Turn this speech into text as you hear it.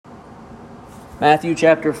Matthew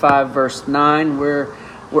chapter 5, verse 9. We're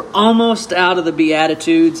almost out of the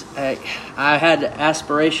Beatitudes. I had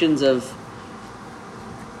aspirations of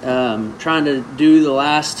trying to do the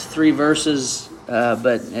last three verses,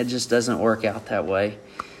 but it just doesn't work out that way.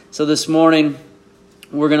 So this morning,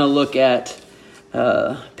 we're going to look at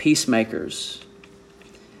peacemakers.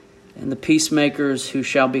 And the peacemakers who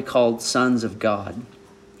shall be called sons of God.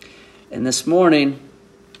 And this morning,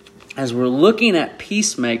 as we're looking at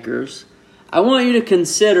peacemakers, I want you to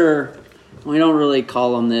consider, we don't really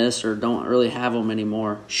call them this or don't really have them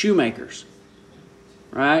anymore, shoemakers.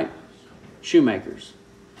 Right? Shoemakers.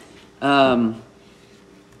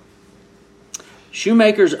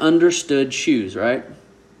 Shoemakers understood shoes, right?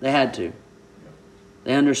 They had to.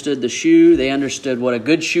 They understood the shoe. They understood what a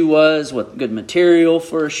good shoe was, what good material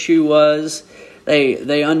for a shoe was.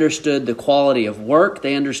 They understood the quality of work.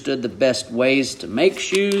 They understood the best ways to make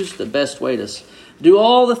shoes, the best way to do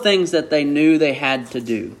all the things that they knew they had to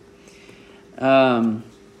do.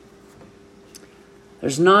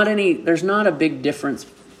 There's not a big difference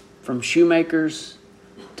from shoemakers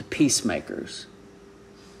to peacemakers.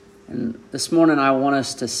 And this morning I want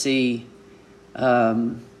us to see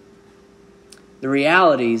the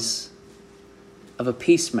realities of a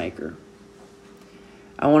peacemaker.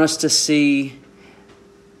 I want us to see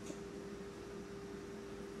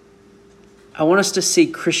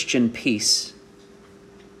Christian peace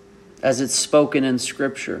as it's spoken in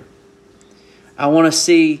Scripture. I want to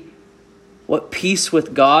see what peace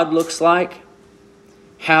with God looks like,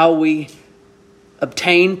 how we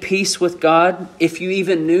obtain peace with God, if you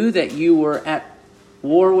even knew that you were at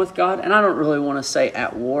war with God. And I don't really want to say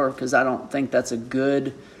at war because I don't think that's a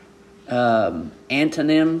good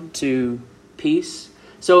antonym to peace.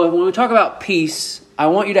 So when we talk about peace, I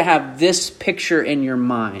want you to have this picture in your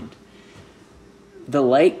mind. The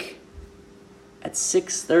lake at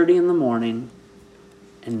 6:30 in the morning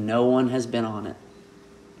and no one has been on it.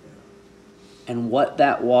 And what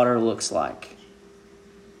that water looks like.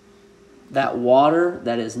 That water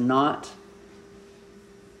that has not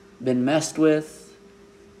been messed with,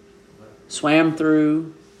 swam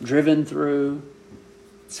through, driven through.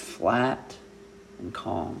 It's flat and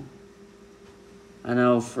calm. I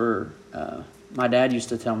know my dad used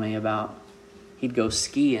to tell me about he'd go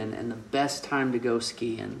skiing, and the best time to go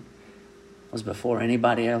skiing was before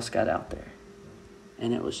anybody else got out there.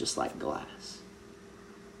 And it was just like glass.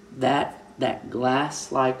 That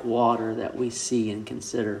glass-like water that we see and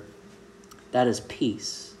consider, that is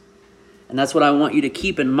peace. And that's what I want you to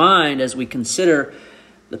keep in mind as we consider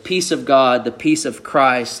the peace of God, the peace of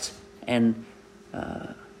Christ, and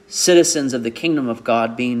citizens of the kingdom of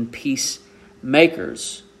God being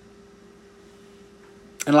peacemakers.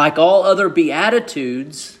 And like all other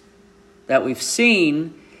Beatitudes that we've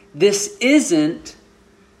seen, this isn't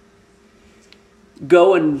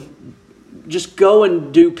go and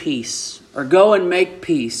do peace, or go and make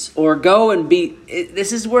peace, or go and be.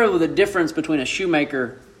 This is where the difference between a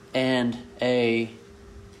shoemaker and a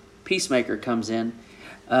peacemaker comes in.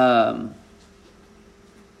 In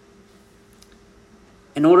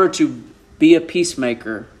order to be a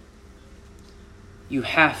peacemaker, you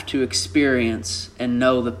have to experience and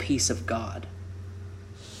know the peace of God.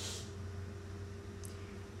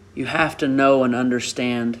 You have to know and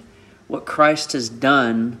understand what Christ has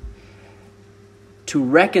done to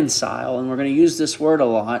reconcile, and we're going to use this word a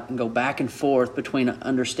lot and go back and forth between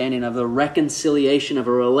understanding of the reconciliation of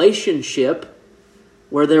a relationship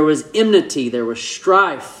where there was enmity, there was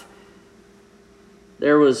strife,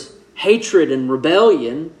 there was hatred and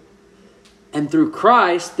rebellion. And through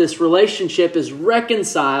Christ, this relationship is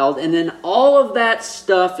reconciled, and then all of that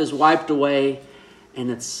stuff is wiped away,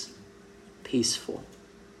 and it's peaceful.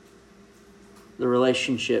 The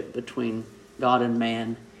relationship between God and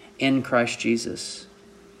man in Christ Jesus.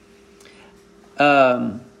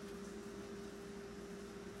 I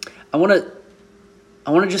want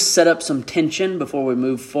to just set up some tension before we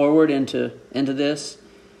move forward into this,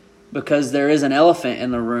 because there is an elephant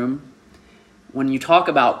in the room. When you talk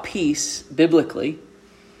about peace biblically,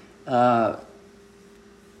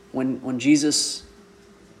 when Jesus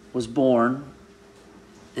was born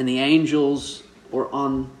and the angels were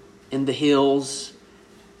in the hills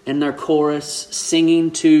in their chorus singing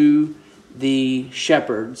to the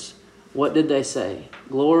shepherds, what did they say?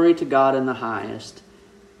 Glory to God in the highest,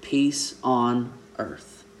 peace on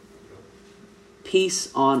earth. Peace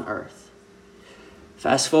on earth.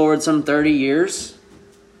 Fast forward some 30 years,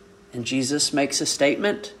 and Jesus makes a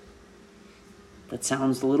statement that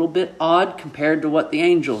sounds a little bit odd compared to what the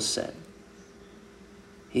angels said.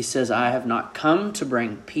 He says, I have not come to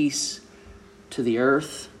bring peace to the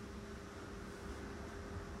earth,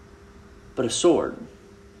 but a sword.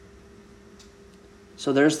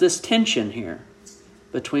 So there's this tension here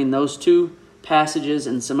between those two passages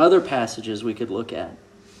and some other passages we could look at.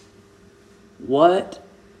 What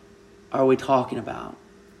are we talking about?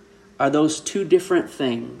 Are those two different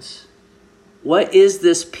things? What is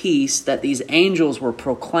this peace that these angels were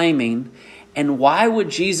proclaiming? And why would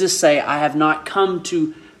Jesus say, I have not come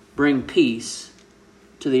to bring peace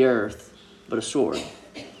to the earth, but a sword?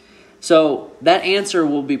 So that answer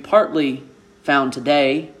will be partly found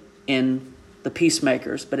today in the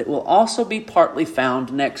Peacemakers, but it will also be partly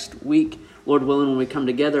found next week, Lord willing, when we come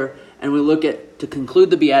together and we look at, to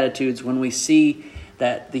conclude the Beatitudes, when we see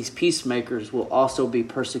that these peacemakers will also be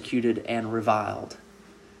persecuted and reviled.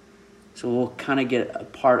 So we'll kind of get a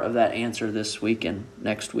part of that answer this week and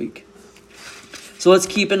next week. So let's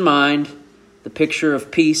keep in mind the picture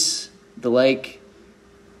of peace, the lake.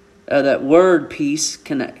 That word peace, we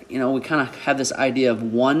kind of have this idea of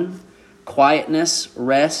one, quietness,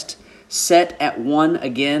 rest, set at one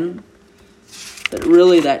again. That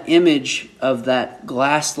really that image of that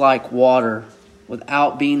glass-like water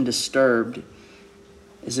without being disturbed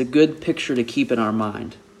is a good picture to keep in our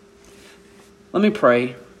mind. Let me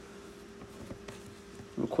pray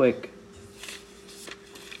real quick.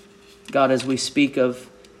 God, as we speak of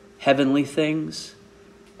heavenly things,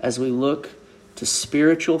 as we look to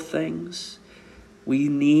spiritual things, we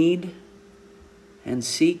need and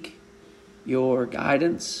seek your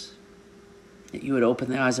guidance, that you would open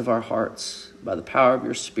the eyes of our hearts by the power of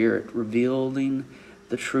your Spirit, revealing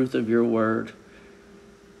the truth of your word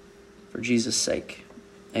for Jesus' sake.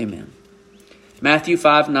 Amen. Matthew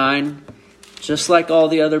 5:9, just like all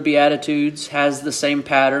the other Beatitudes, has the same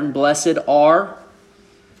pattern. Blessed are,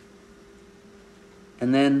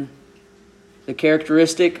 and then the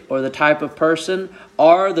characteristic or the type of person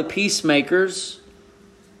are the peacemakers,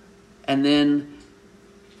 and then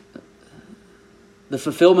the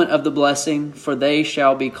fulfillment of the blessing, for they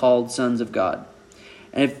shall be called sons of God.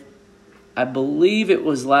 And I believe it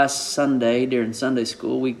was last Sunday during Sunday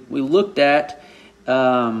school, we looked at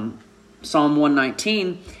Psalm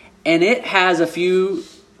 119, and it has a few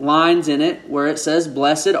lines in it where it says,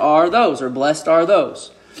 blessed are those, or blessed are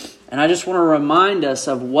those. And I just want to remind us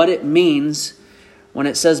of what it means when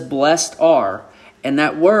it says blessed are. And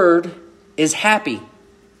that word is happy.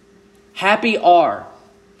 Happy are.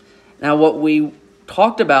 Now what we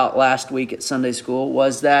talked about last week at Sunday school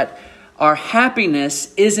was that our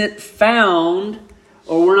happiness isn't found,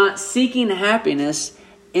 or we're not seeking happiness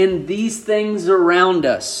in these things around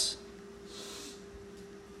us.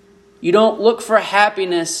 You don't look for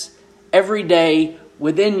happiness every day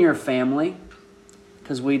within your family,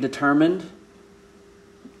 because we determined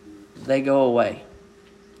they go away.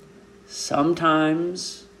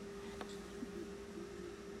 Sometimes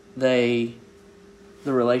the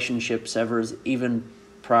relationship severs even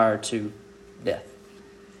prior to death.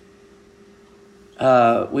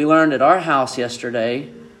 We learned at our house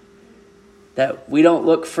yesterday that we don't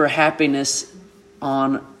look for happiness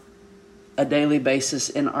on a daily basis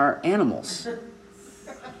in our animals.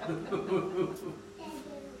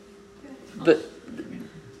 But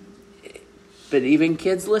even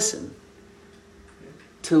kids listen.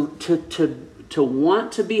 To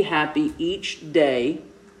want to be happy each day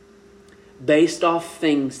based off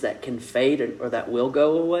things that can fade or that will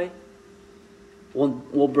go away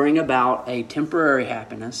will bring about a temporary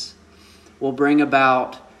happiness, will bring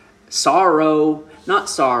about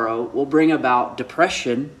will bring about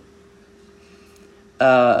depression,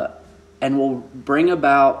 and will bring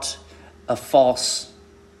about a false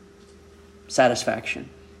satisfaction.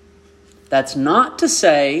 That's not to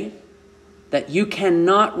say that you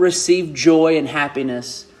cannot receive joy and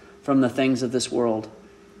happiness from the things of this world,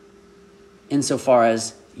 insofar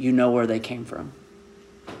as you know where they came from.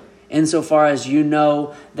 Insofar as you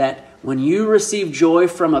know that when you receive joy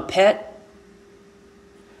from a pet,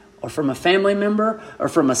 or from a family member, or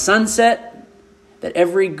from a sunset, that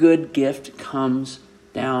every good gift comes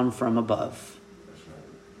down from above.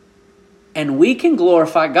 And we can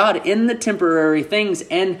glorify God in the temporary things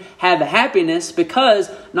and have happiness, because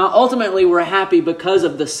not ultimately we're happy because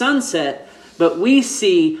of the sunset, but we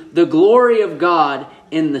see the glory of God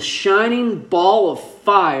in the shining ball of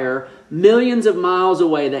fire millions of miles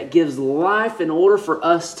away that gives life in order for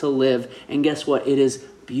us to live. And guess what? It is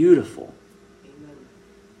beautiful. Amen.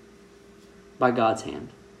 By God's hand.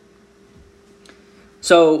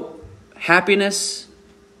 So, happiness,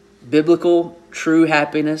 biblical, true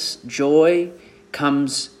happiness, joy,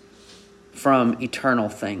 comes from eternal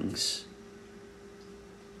things.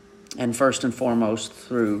 And first and foremost,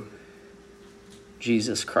 through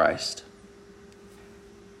Jesus Christ.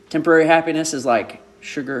 Temporary happiness is like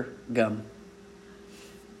sugar gum.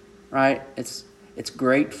 Right? It's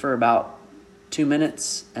great for about 2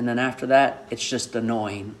 minutes, and then after that, it's just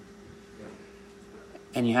annoying.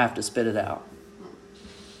 And you have to spit it out.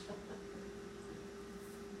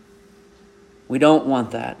 We don't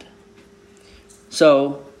want that.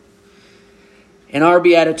 So, in our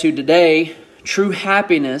beatitude today, true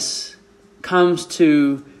happiness comes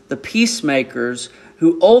to the peacemakers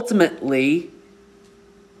who ultimately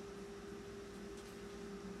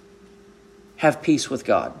have peace with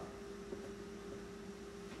God.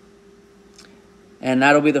 And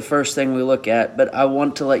that'll be the first thing we look at. But I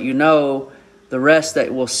want to let you know the rest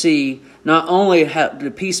that we'll see. Not only have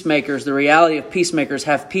the peacemakers, the reality of peacemakers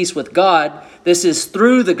have peace with God. This is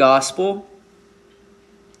through the gospel.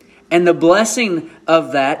 And the blessing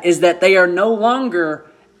of that is that they are no longer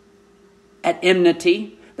at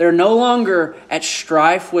enmity. They're no longer at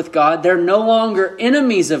strife with God. They're no longer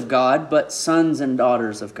enemies of God, but sons and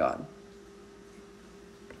daughters of God.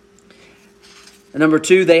 And number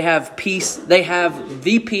two, they have peace. They have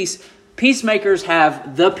the peace. Peacemakers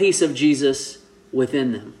have the peace of Jesus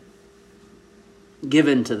within them,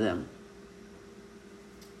 given to them.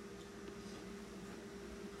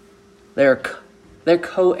 They're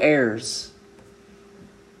co-heirs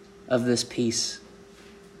of this peace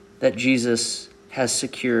that Jesus has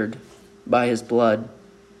secured by his blood.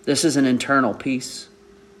 This is an internal peace.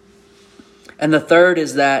 And the third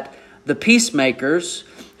is that the peacemakers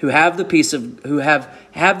who have the peace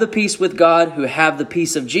the peace with God, who have the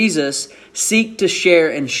peace of Jesus, seek to share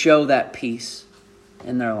and show that peace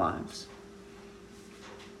in their lives.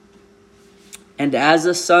 And as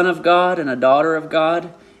a son of God and a daughter of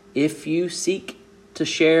God, if you seek to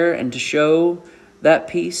share and to show that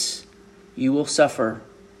peace, you will suffer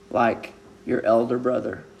like your elder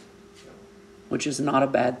brother, which is not a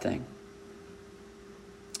bad thing.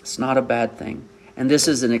 It's not a bad thing. And this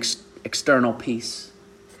is an external peace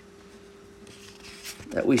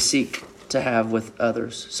that we seek to have with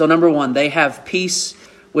others. So number one, they have peace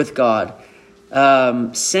with God.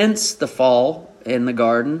 Since the fall in the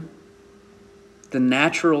garden, the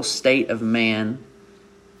natural state of man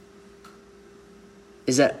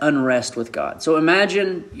is at unrest with God. So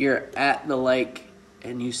imagine you're at the lake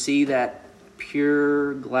and you see that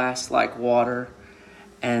pure glass-like water,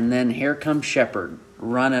 and then here comes Shepherd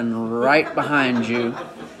running right behind you,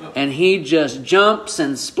 and he just jumps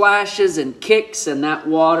and splashes and kicks, and that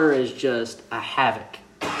water is just a havoc.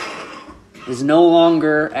 It is no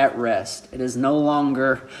longer at rest. It is no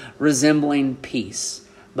longer resembling peace,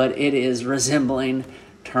 but it is resembling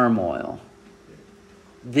turmoil.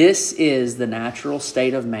 This is the natural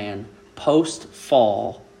state of man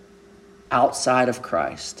post-fall outside of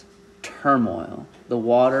Christ. Turmoil. The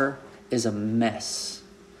water is a mess.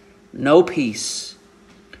 No peace.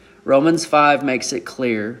 Romans 5 makes it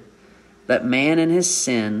clear that man in his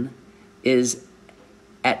sin is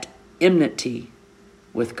at enmity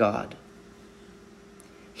with God.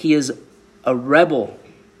 He is a rebel.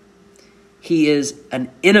 He is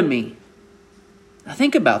an enemy. Now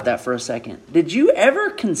think about that for a second. Did you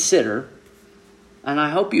ever consider, and I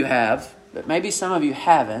hope you have, but maybe some of you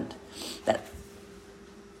haven't, that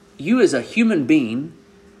you as a human being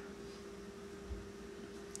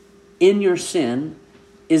in your sin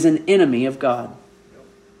is an enemy of God?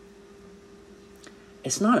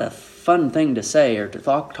 It's not a fun thing to say or to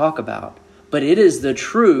talk about, but it is the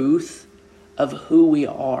truth of who we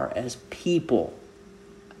are as people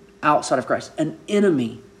outside of Christ, an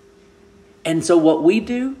enemy. And so what we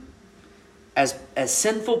do as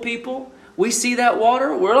sinful people, we see that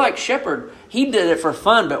water, we're like Shepherd. He did it for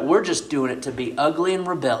fun, but we're just doing it to be ugly and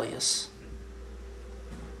rebellious.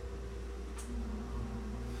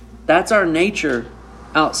 That's our nature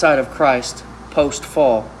outside of Christ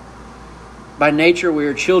post-fall. By nature, we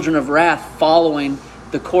are children of wrath, following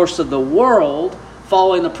the course of the world,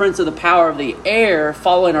 following the prince of the power of the air,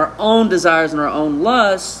 following our own desires and our own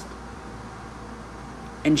lusts.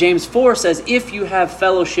 And James 4 says, if you have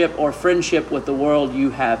fellowship or friendship with the world,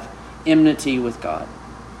 you have enmity with God.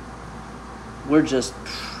 We're just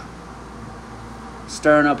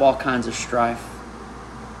stirring up all kinds of strife.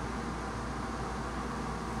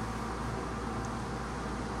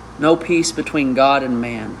 No peace between God and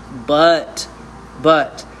man. But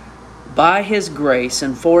by his grace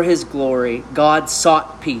and for his glory, God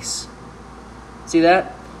sought peace. See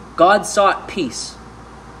that? God sought peace.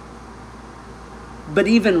 But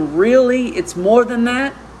even really, it's more than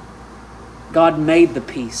that. God made the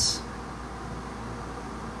peace.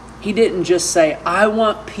 He didn't just say, I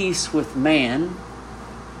want peace with man.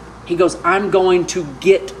 He goes, I'm going to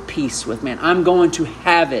get peace with man. I'm going to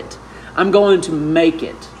have it. I'm going to make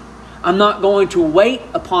it. I'm not going to wait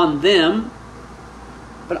upon them,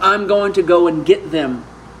 but I'm going to go and get them.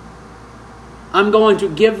 I'm going to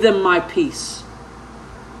give them my peace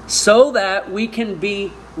so that we can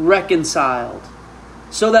be reconciled,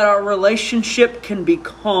 so that our relationship can be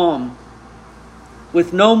calm,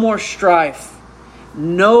 with no more strife,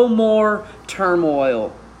 no more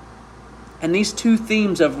turmoil. And these two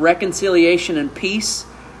themes of reconciliation and peace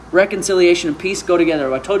go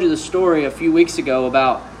together. I told you the story a few weeks ago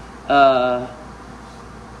about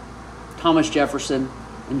Thomas Jefferson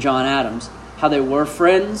and John Adams, how they were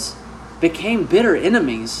friends, became bitter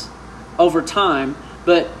enemies over time,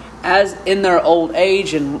 but as in their old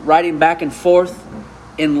age and writing back and forth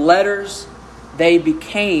in letters, they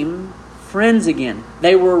became friends again.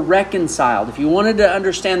 They were reconciled. If you wanted to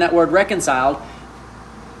understand that word reconciled,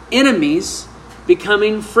 enemies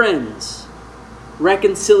becoming friends,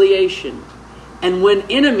 reconciliation. And when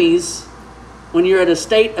you're at a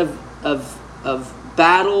state of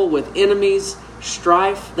battle with enemies,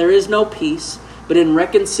 strife, there is no peace. But in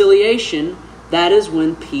reconciliation, that is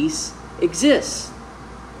when peace exists.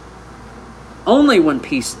 Only when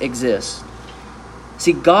peace exists.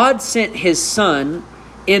 See, God sent His Son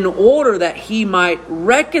in order that He might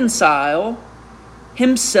reconcile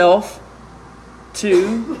Himself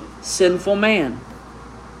to sinful man.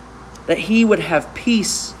 That He would have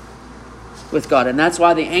peace with God. And that's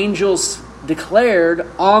why the angels declared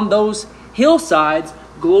on those hillsides,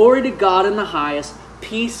 "Glory to God in the highest,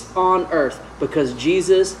 peace on earth," because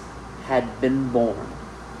Jesus had been born.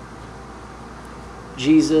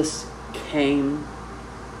 Jesus came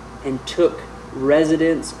and took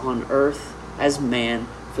residence on earth as man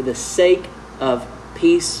for the sake of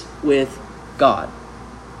peace with God.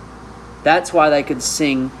 That's why they could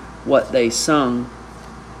sing what they sung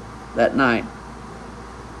that night.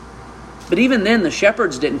 But even then, the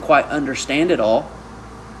shepherds didn't quite understand it all.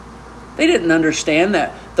 They didn't understand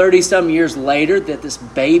that 30-some years later that this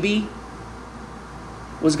baby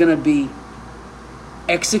was going to be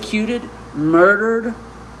executed, murdered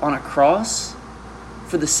on a cross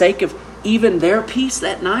for the sake of even their peace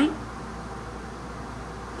that night.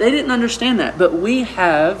 They didn't understand that. But we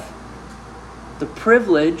have the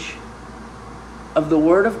privilege of the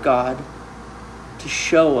Word of God to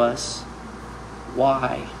show us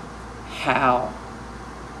why,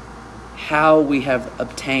 how we have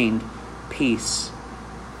obtained peace.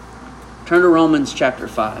 Turn to Romans chapter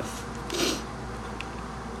 5.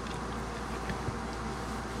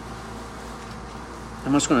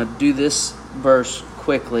 I'm just going to do this verse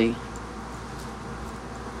quickly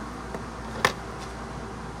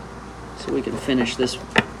so we can finish this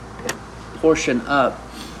portion up.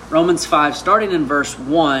 Romans 5, starting in verse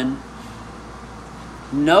 1.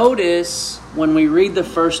 Notice when we read the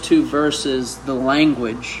first two verses, the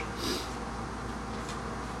language.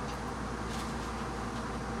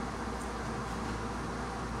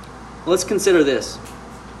 Let's consider this.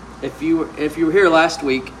 If you were here last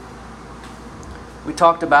week, we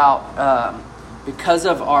talked about because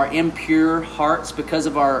of our impure hearts, because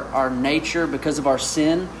of our nature, because of our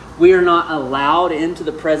sin, we are not allowed into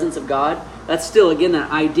the presence of God. That's still, again,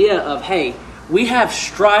 that idea of, hey, we have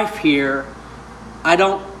strife here.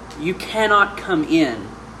 You cannot come in.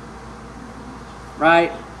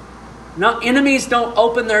 Right? No, enemies don't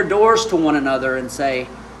open their doors to one another and say,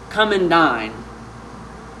 come and dine.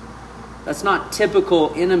 That's not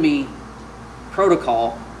typical enemy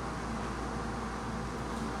protocol.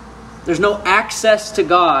 There's no access to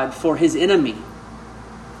God for His enemy.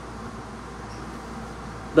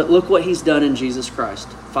 But look what He's done in Jesus Christ.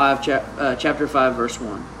 Chapter 5, verse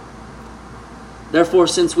 1. Therefore,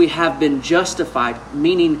 since we have been justified,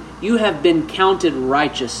 meaning you have been counted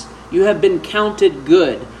righteous, you have been counted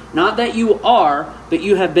good. Not that you are, but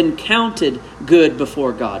you have been counted good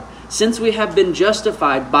before God. Since we have been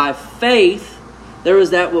justified by faith, there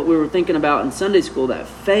was that what we were thinking about in Sunday school, that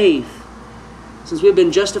faith. Since we've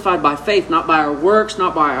been justified by faith, not by our works,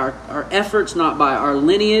 not by our efforts, not by our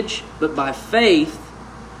lineage, but by faith,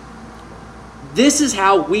 this is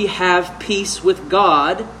how we have peace with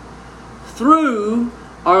God through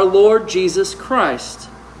our Lord Jesus Christ.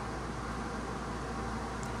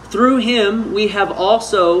 Through Him we have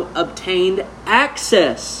also obtained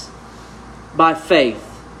access by faith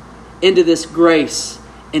into this grace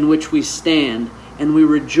in which we stand, and we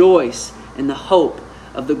rejoice in the hope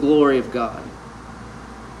of the glory of God.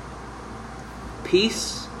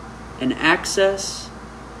 Peace and access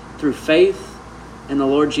through faith in the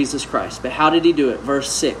Lord Jesus Christ. But how did He do it?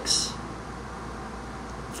 Verse 6.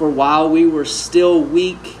 For while we were still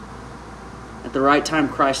weak, at the right time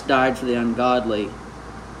Christ died for the ungodly.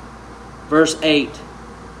 Verse 8.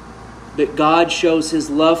 But God shows his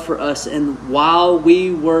love for us, and while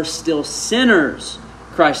we were still sinners,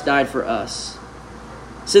 Christ died for us.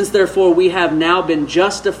 Since therefore we have now been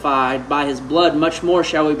justified by his blood, much more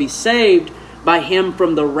shall we be saved by him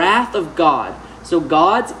from the wrath of God. So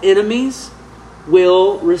God's enemies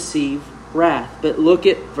will receive wrath. But look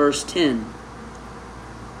at verse 10.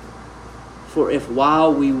 For if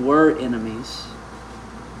while we were enemies,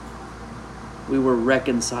 we were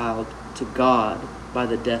reconciled to God by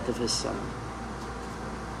the death of his Son.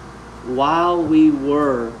 While we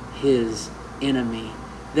were his enemy,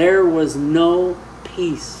 there was no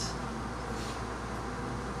peace.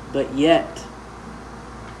 But yet,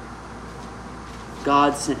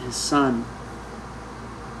 God sent his Son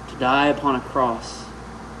to die upon a cross.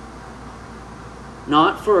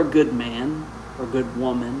 Not for a good man or good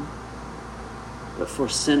woman, but for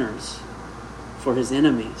sinners, for his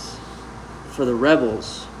enemies, for the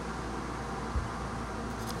rebels.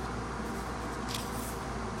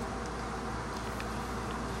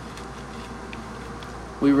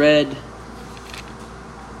 We read...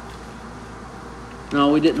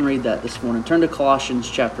 No, we didn't read that this morning. Turn to Colossians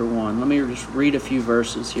chapter 1. Let me just read a few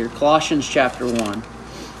verses here. Colossians chapter 1.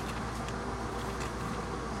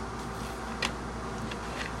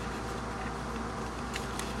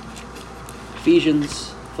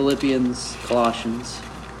 Ephesians, Philippians, Colossians.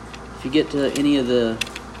 If you get to any of the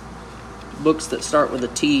books that start with a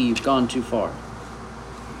T, you've gone too far.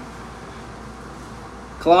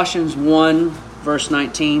 Colossians 1, verse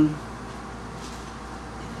 19.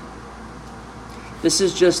 This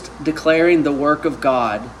is just declaring the work of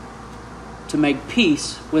God to make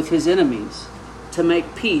peace with his enemies, to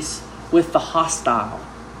make peace with the hostile.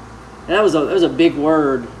 And that was a big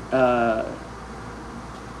word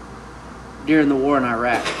during the war in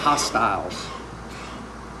Iraq. Hostiles.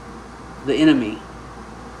 The enemy.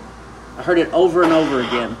 I heard it over and over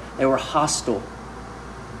again. They were hostile.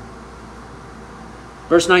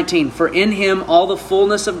 Verse 19, for in him all the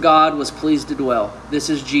fullness of God was pleased to dwell.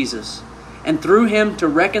 This is Jesus. And through him to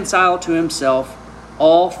reconcile to himself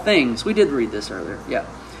all things. We did read this earlier. Yeah.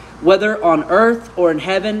 Whether on earth or in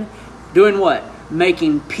heaven, doing what?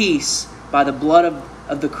 Making peace by the blood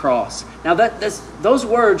of the cross. Now those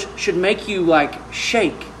words should make you like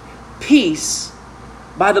shake. Peace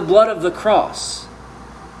by the blood of the cross.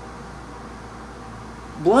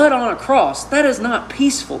 Blood on a cross, that is not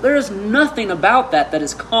peaceful. There is nothing about that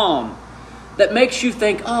is calm. That makes you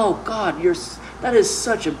think, oh God, that is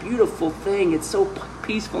such a beautiful thing. It's so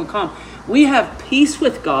peaceful and calm. We have peace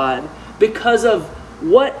with God because of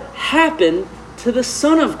what happened to the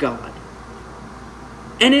Son of God.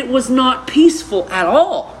 And it was not peaceful at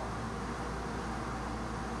all.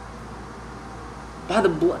 By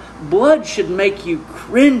the blood should make you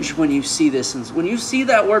cringe when you see this. And when you see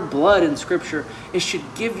that word blood in Scripture, it should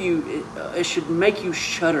make you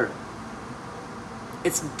shudder.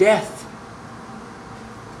 It's death.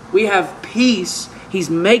 We have peace. He's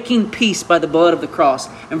making peace by the blood of the cross.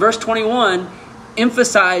 And verse 21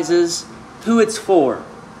 emphasizes who it's for.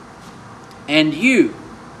 And you,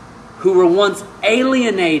 who were once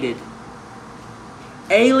alienated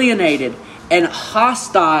and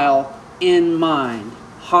hostile in mind,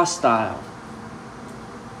 hostile,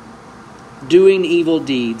 doing evil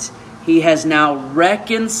deeds, he has now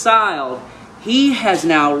reconciled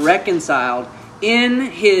in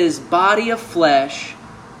his body of flesh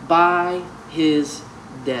by his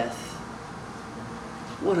death.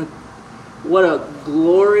 What a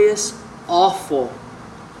glorious, awful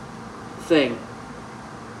thing.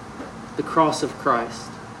 The cross of Christ.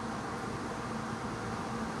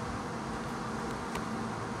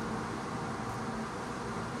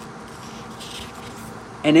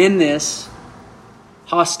 And in this,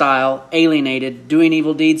 hostile, alienated, doing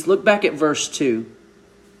evil deeds, look back at verse 2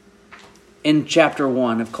 in chapter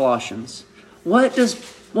 1 of Colossians. What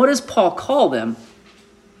does Paul call them?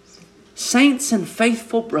 Saints and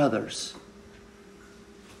faithful brothers.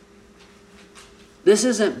 This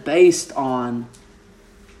isn't based on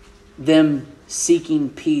them seeking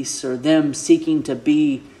peace or them seeking to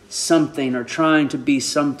be something or trying to be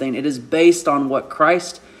something. It is based on what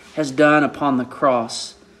Christ has done upon the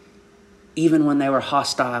cross. Even when they were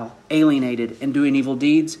hostile, alienated, and doing evil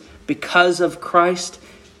deeds, because of Christ,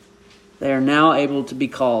 they are now able to be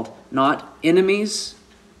called not enemies,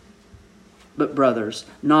 but brothers.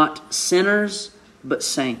 Not sinners, but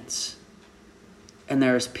saints. And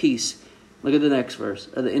there is peace. Look at the next verse,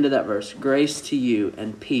 at the end of that verse. Grace to you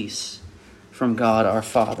and peace from God our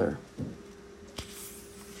Father.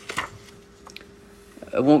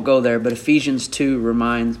 I won't go there, but Ephesians 2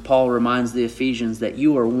 Paul reminds the Ephesians that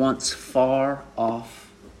you were once far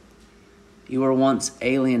off. You were once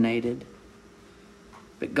alienated,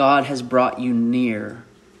 but God has brought you near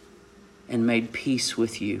and made peace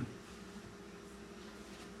with you.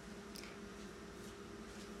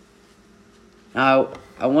 Now,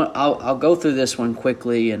 I'll go through this one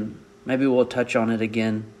quickly, and maybe we'll touch on it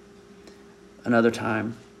again another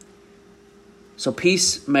time. So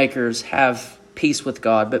peacemakers have peace with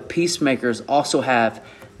God, but peacemakers also have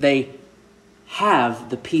the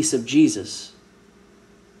peace of Jesus.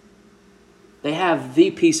 They have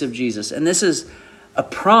the peace of Jesus. And this is a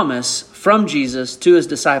promise from Jesus to his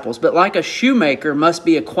disciples. But like a shoemaker must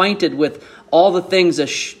be acquainted with all the things,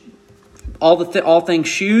 all things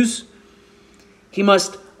shoes, he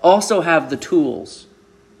must also have the tools.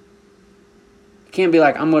 You can't be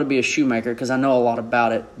like, I'm going to be a shoemaker because I know a lot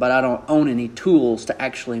about it, but I don't own any tools to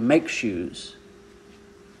actually make shoes.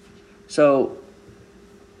 So,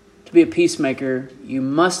 to be a peacemaker, you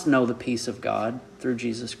must know the peace of God through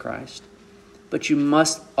Jesus Christ. But you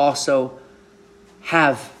must also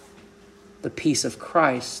have the peace of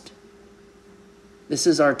Christ. This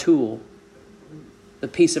is our tool. The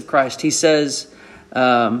peace of Christ. He says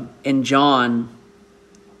in John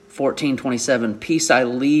 14:27, peace I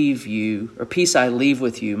leave you, or peace I leave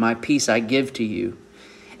with you, my peace I give to you.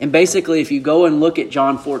 And basically, if you go and look at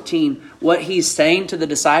John 14, what he's saying to the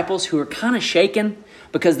disciples who are kind of shaken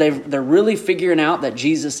because they're really figuring out that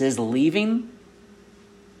Jesus is leaving.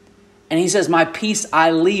 And he says, my peace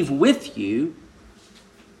I leave with you.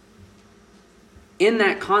 In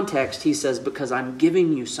that context, he says, because I'm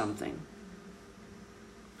giving you something.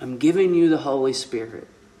 I'm giving you the Holy Spirit.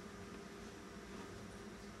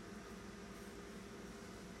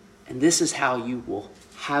 And this is how you will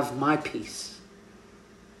have my peace,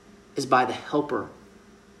 is by the helper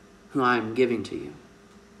who I am giving to you.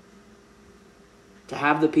 To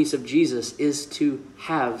have the peace of Jesus is to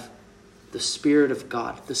have the Spirit of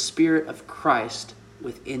God, the Spirit of Christ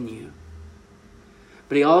within you.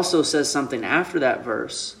 But he also says something after that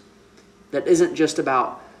verse that isn't just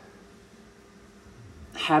about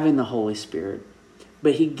having the Holy Spirit,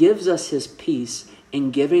 but he gives us his peace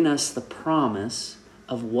in giving us the promise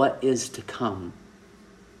of what is to come.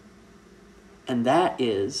 And that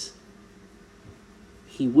is,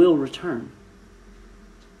 he will return.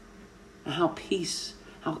 Now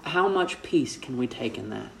how much peace can we take in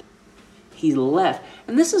that? He left.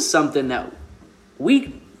 And this is something that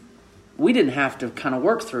we didn't have to kind of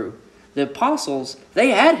work through. The apostles, they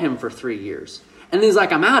had him for 3 years. And he's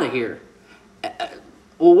like, I'm out of here.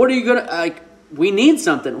 Well, what are you going to, like, we need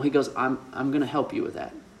something. Well, he goes, I'm going to help you with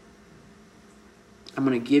that. I'm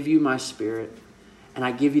going to give you my Spirit, and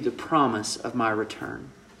I give you the promise of my return.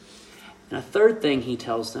 And a third thing he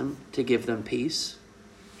tells them to give them peace,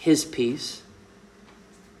 his peace,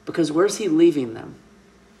 because where's he leaving them?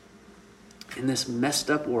 In this messed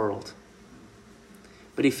up world.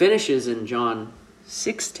 But he finishes in John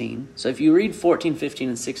 16. So if you read 14, 15,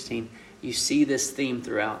 and 16, you see this theme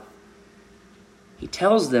throughout. He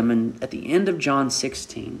tells them at the end of John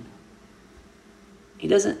 16, he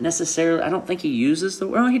doesn't necessarily, I don't think he uses the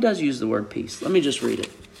word, well, he does use the word peace. Let me just read it.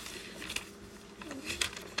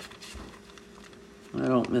 I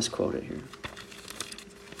don't misquote it here.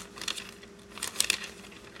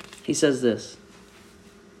 He says this,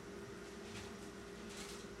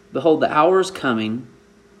 behold, the hour is coming,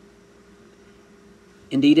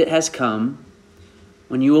 indeed it has come,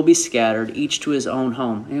 when you will be scattered, each to his own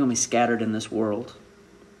home. You're going to be scattered in this world.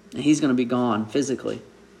 And he's going to be gone physically.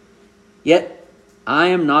 Yet I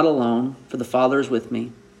am not alone, for the Father is with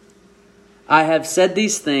me. I have said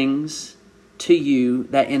these things to you,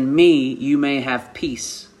 that in me you may have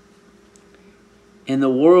peace. In the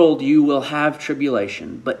world you will have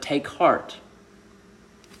tribulation, but take heart.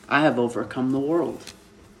 I have overcome the world.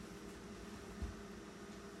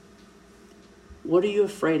 What are you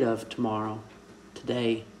afraid of tomorrow,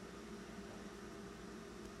 today?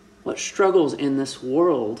 What struggles in this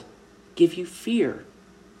world give you fear?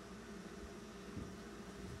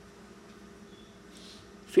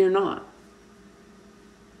 Fear not.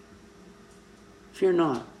 Fear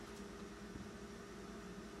not.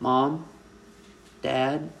 Mom,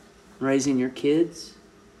 Dad, raising your kids.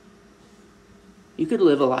 You could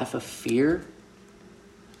live a life of fear,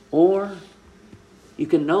 or you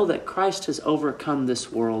can know that Christ has overcome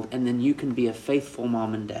this world, and then you can be a faithful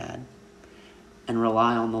mom and dad and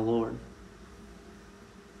rely on the Lord.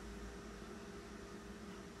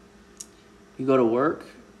 You go to work,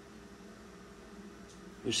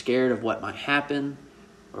 you're scared of what might happen,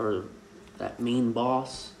 or that mean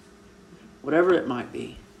boss, whatever it might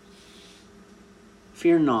be.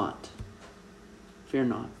 Fear not. Fear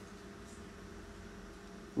not.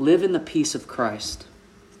 Live in the peace of Christ.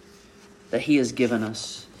 that He has given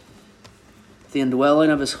us, the indwelling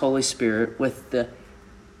of His Holy Spirit, with the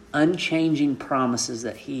unchanging promises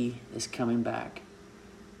that He is coming back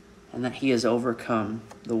and that He has overcome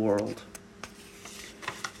the world.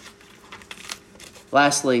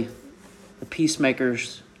 Lastly, the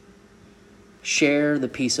peacemakers share the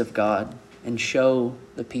peace of God and show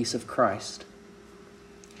the peace of Christ.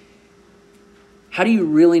 How do you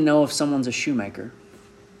really know if someone's a shoemaker?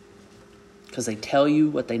 Because they tell you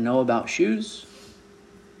what they know about shoes?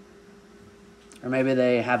 Or maybe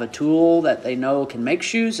they have a tool that they know can make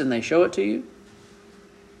shoes and they show it to you?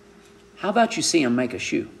 How about you see them make a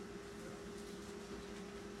shoe?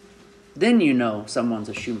 Then you know someone's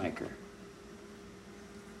a shoemaker.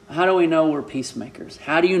 How do we know we're peacemakers?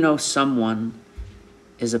 How do you know someone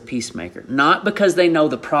is a peacemaker? Not because they know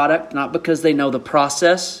the product, not because they know the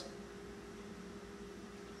process.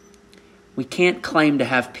 We can't claim to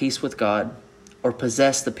have peace with God or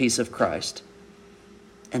possess the peace of Christ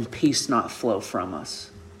and peace not flow from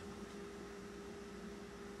us.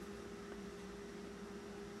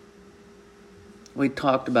 We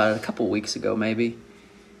talked about it a couple weeks ago, maybe.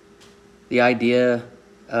 The idea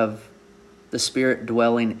of the Spirit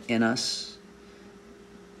dwelling in us,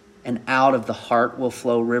 and out of the heart will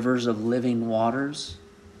flow rivers of living waters.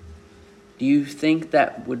 Do you think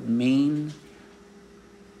that would mean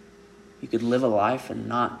you could live a life and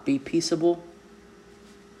not be peaceable?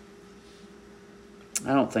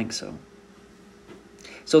 I don't think so.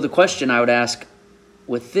 So the question I would ask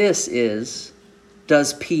with this is,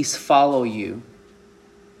 does peace follow you?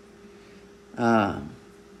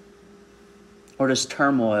 Or does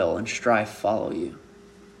turmoil and strife follow you?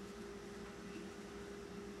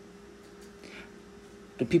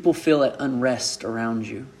 Do people feel at unrest around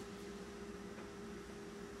you?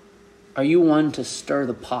 Are you one to stir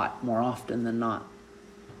the pot more often than not?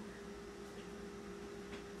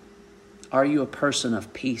 Are you a person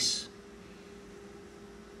of peace?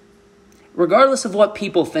 Regardless of what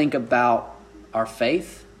people think about our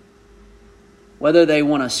faith, whether they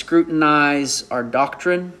want to scrutinize our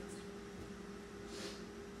doctrine,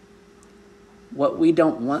 what we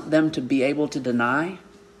don't want them to be able to deny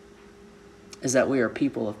is that we are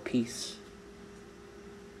people of peace.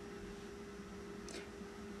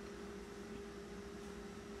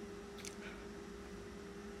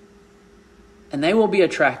 And they will be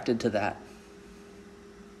attracted to that.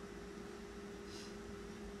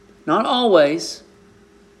 Not always,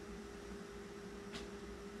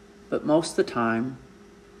 but most of the time,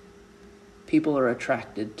 people are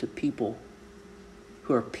attracted to people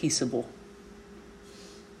who are peaceable.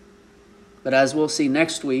 But as we'll see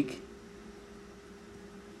next week,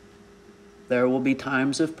 there will be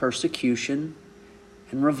times of persecution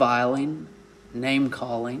and reviling,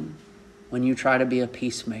 name-calling, when you try to be a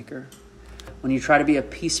peacemaker. When you try to be a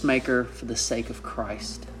peacemaker for the sake of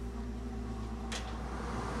Christ.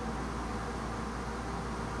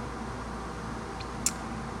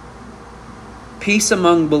 Peace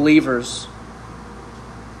among believers.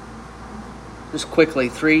 Just quickly,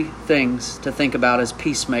 3 things to think about as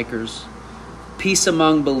peacemakers. Peace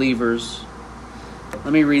among believers.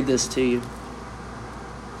 Let me read this to you.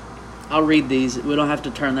 I'll read these. We don't have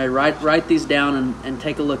to turn there. Write these down and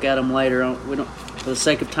take a look at them later. For the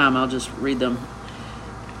sake of time, I'll just read them.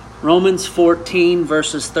 Romans 14,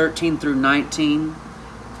 verses 13 through 19.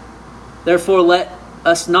 Therefore, let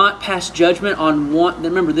us not pass judgment on one.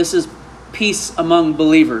 Remember, this is peace among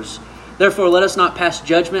believers. Therefore, let us not pass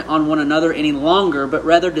judgment on one another any longer, but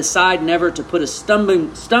rather decide never to put a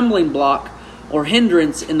stumbling block or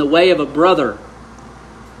hindrance in the way of a brother.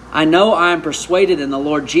 I know I am persuaded in the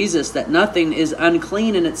Lord Jesus that nothing is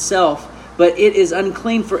unclean in itself, but it is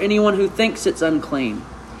unclean for anyone who thinks it's unclean.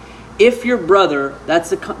 If your brother, that's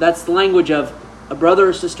the language of a brother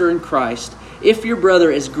or sister in Christ, if your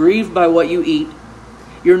brother is grieved by what you eat,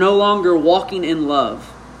 you're no longer walking in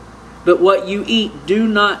love. But what you eat, do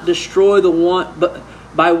not destroy the one. But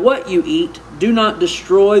by what you eat, do not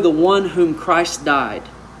destroy the one whom Christ died.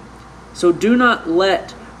 So do not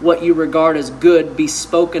let what you regard as good be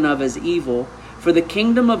spoken of as evil. For the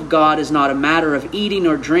kingdom of God is not a matter of eating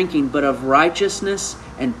or drinking, but of righteousness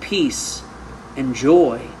and peace and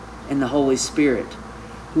joy in the Holy Spirit.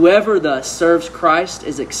 Whoever thus serves Christ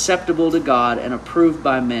is acceptable to God and approved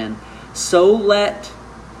by men. So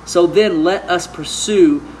then let us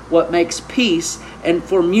pursue what makes peace and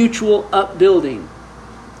for mutual upbuilding.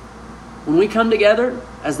 When we come together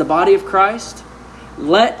as the body of Christ,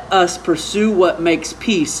 let us pursue what makes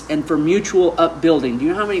peace and for mutual upbuilding. Do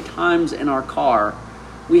you know how many times in our car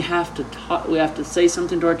we have to say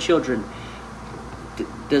something to our children?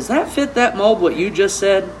 Does that fit that mold, what you just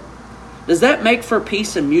said? Does that make for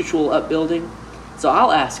peace and mutual upbuilding? So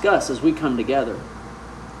I'll ask us as we come together.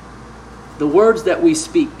 The words that we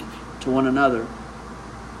speak to one another,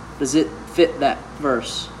 does it fit that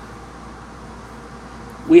verse?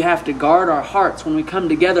 We have to guard our hearts when we come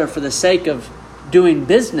together for the sake of doing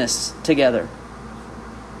business together.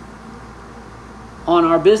 On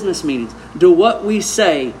our business meetings, do what we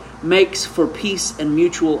say makes for peace and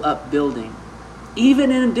mutual upbuilding,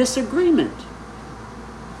 even in a disagreement.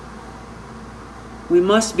 We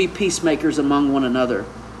must be peacemakers among one another.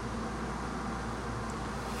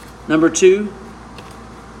 Number 2,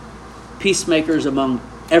 peacemakers among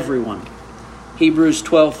everyone. Hebrews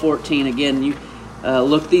 12:14. Again, you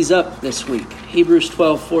look these up this week. Hebrews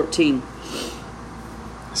 12:14.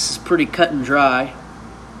 This is pretty cut and dry.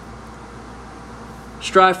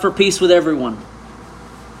 Strive for peace with everyone.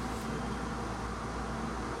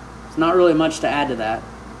 There's not really much to add to that.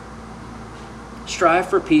 Strive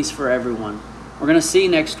for peace for everyone. We're going to see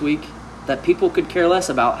next week that people could care less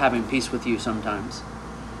about having peace with you sometimes.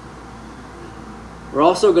 We're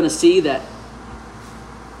also going to see that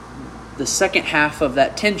the second half of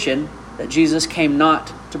that tension, that Jesus came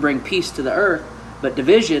not to bring peace to the earth, but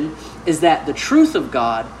division, is that the truth of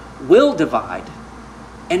God will divide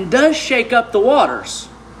and does shake up the waters.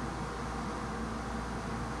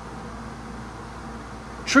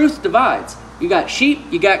 Truth divides. You got sheep,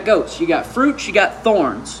 you got goats, you got fruits, you got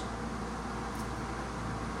thorns.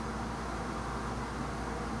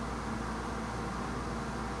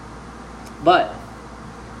 But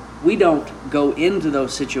we don't go into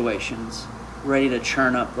those situations ready to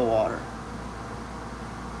churn up the water.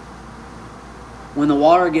 When the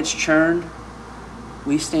water gets churned,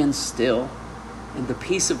 we stand still in the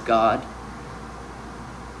peace of God,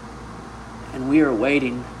 and we are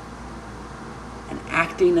waiting and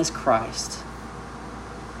acting as Christ,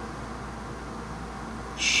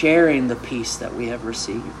 sharing the peace that we have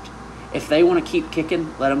received. If they want to keep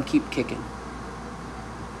kicking, let them keep kicking.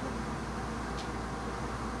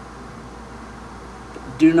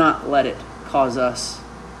 But do not let it cause us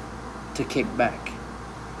to kick back.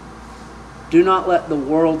 Do not let the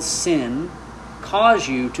world's sin cause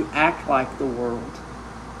you to act like the world.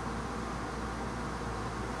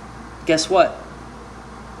 Guess what?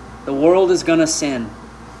 The world is going to sin.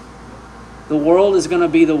 The world is going to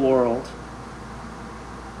be the world.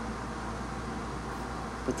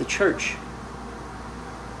 But the church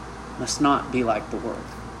must not be like the world.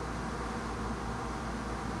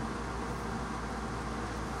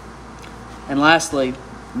 And lastly,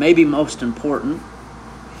 maybe most important,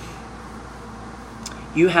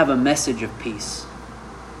 you have a message of peace.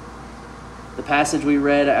 The passage we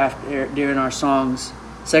read during our songs,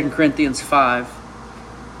 2 Corinthians 5,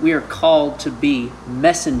 we are called to be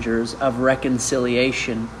messengers of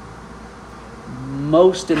reconciliation.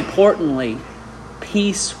 Most importantly,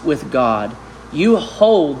 peace with God. You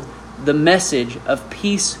hold the message of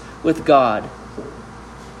peace with God.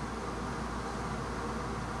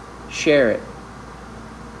 Share it.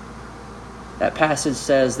 That passage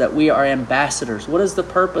says that we are ambassadors. What is the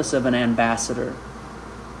purpose of an ambassador?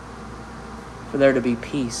 For there to be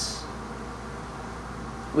peace.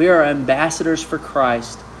 We are ambassadors for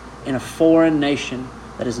Christ in a foreign nation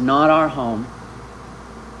that is not our home.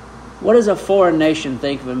 What does a foreign nation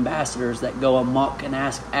think of ambassadors that go amok and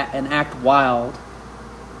act wild?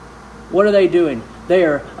 What are they doing? They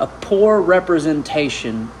are a poor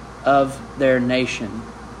representation of their nation,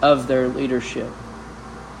 of their leadership.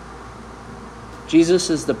 Jesus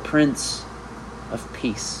is the Prince of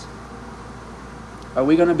Peace. Are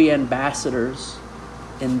we going to be ambassadors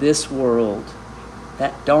in this world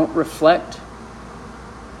that don't reflect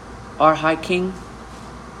our High King?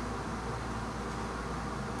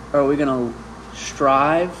 Or are we going to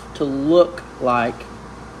strive to look like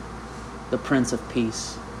the Prince of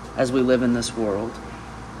Peace as we live in this world?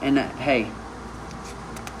 And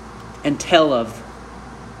and tell of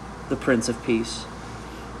the Prince of Peace.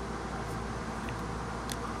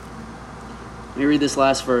 Let me read this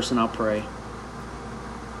last verse and I'll pray.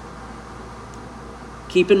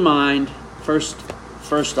 Keep in mind, first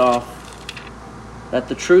off, that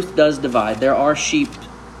the truth does divide. There are sheep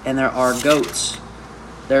and there are goats.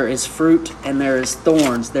 There is fruit and there is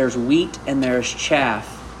thorns. There's wheat and there is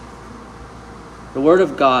chaff. The Word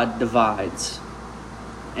of God divides.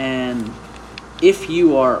 And if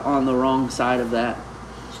you are on the wrong side of that,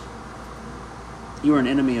 you are an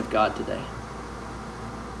enemy of God today.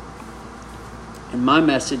 And my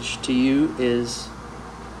message to you is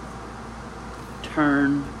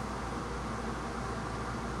turn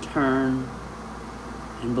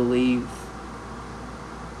and believe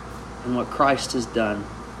in what Christ has done.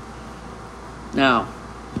 Now,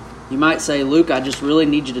 You might say, Luke, I just really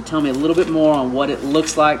need you to tell me a little bit more on what it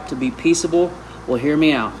looks like to be peaceable. Well, hear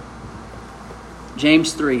me out.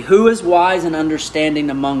 James 3, who is wise and understanding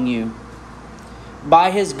among you?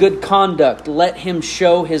 By his good conduct, let him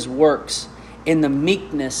show his works in the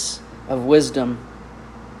meekness of wisdom.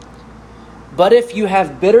 But if you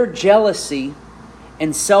have bitter jealousy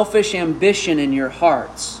and selfish ambition in your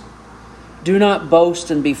hearts, do not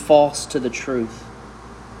boast and be false to the truth.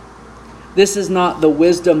 This is not the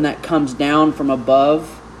wisdom that comes down from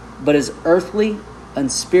above, but is earthly,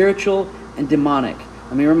 unspiritual, and demonic.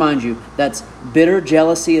 Let me remind you, that's bitter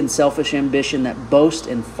jealousy and selfish ambition that boast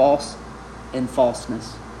in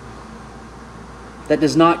falseness. That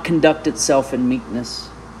does not conduct itself in meekness.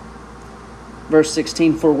 Verse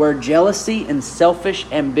 16, for where jealousy and selfish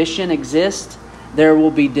ambition exist, there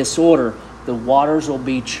will be disorder. The waters will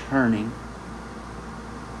be churning.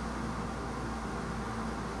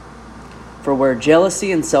 For where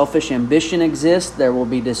jealousy and selfish ambition exist, there will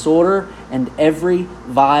be disorder and every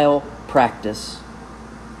vile practice.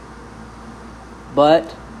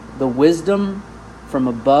 But the wisdom from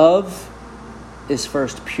above is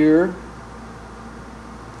first pure,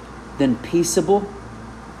 then peaceable,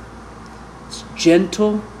 it's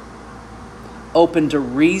gentle, open to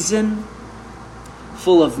reason,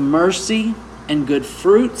 full of mercy and good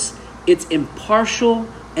fruits. It's impartial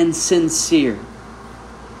and sincere.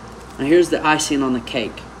 Now here's the icing on the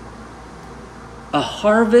cake. A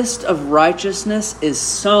harvest of righteousness is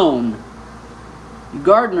sown. You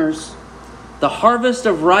gardeners, the harvest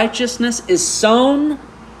of righteousness is sown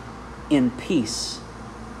in peace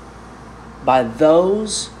by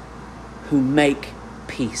those who make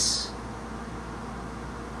peace.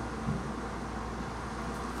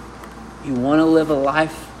 You want to live a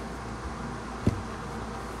life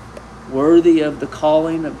worthy of the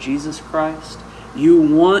calling of Jesus Christ? You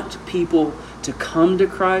want people to come to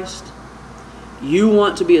Christ? You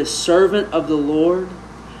want to be a servant of the Lord?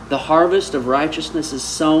 The harvest of righteousness is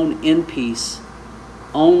sown in peace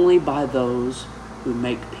only by those who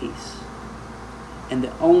make peace. And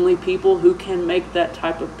the only people who can make that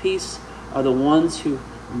type of peace are the ones who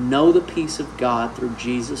know the peace of God through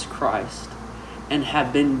Jesus Christ and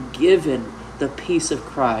have been given the peace of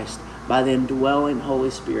Christ by the indwelling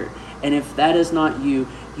Holy Spirit. And if that is not you,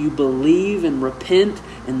 you believe and repent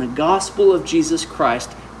in the gospel of Jesus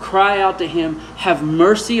Christ. Cry out to Him, have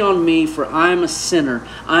mercy on me, for I am a sinner.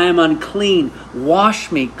 I am unclean.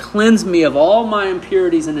 Wash me, cleanse me of all my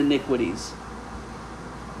impurities and iniquities.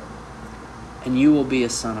 And you will be a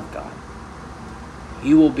son of God.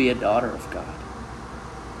 You will be a daughter of God.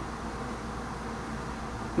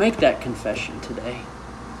 Make that confession today.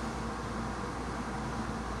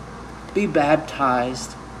 Be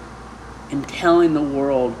baptized in telling the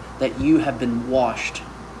world that you have been washed,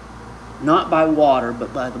 not by water,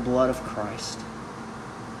 but by the blood of Christ.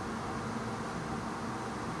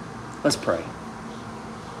 Let's pray.